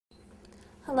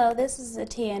Hello, this is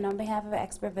Atiya, and on behalf of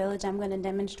Expert Village, I'm going to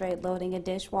demonstrate loading a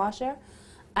dishwasher.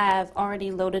 I've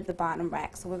already loaded the bottom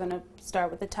rack, so we're going to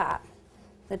start with the top.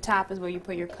 The top is where you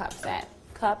put your cups at,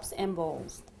 cups and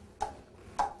bowls.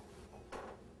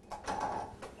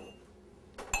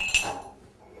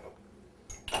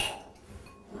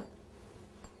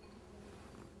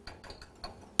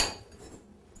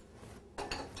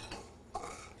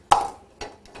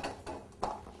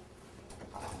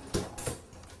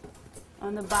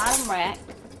 On the bottom rack,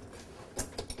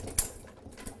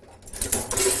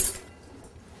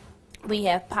 we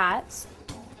have pots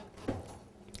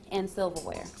and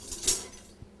silverware.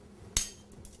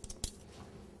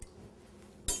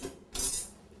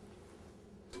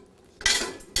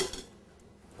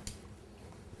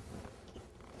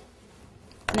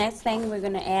 Next thing, we're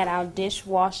going to add our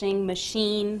dishwashing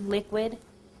machine liquid.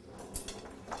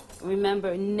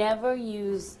 Remember, never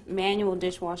use manual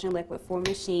dishwashing liquid for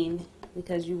machine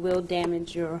because you will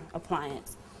damage your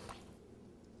appliance.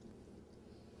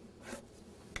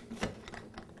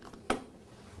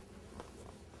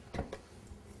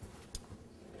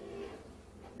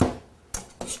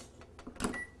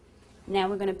 Now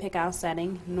we're going to pick our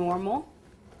setting, normal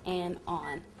and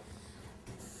on.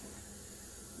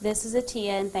 This is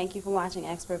Atiya, and thank you for watching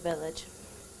Expert Village.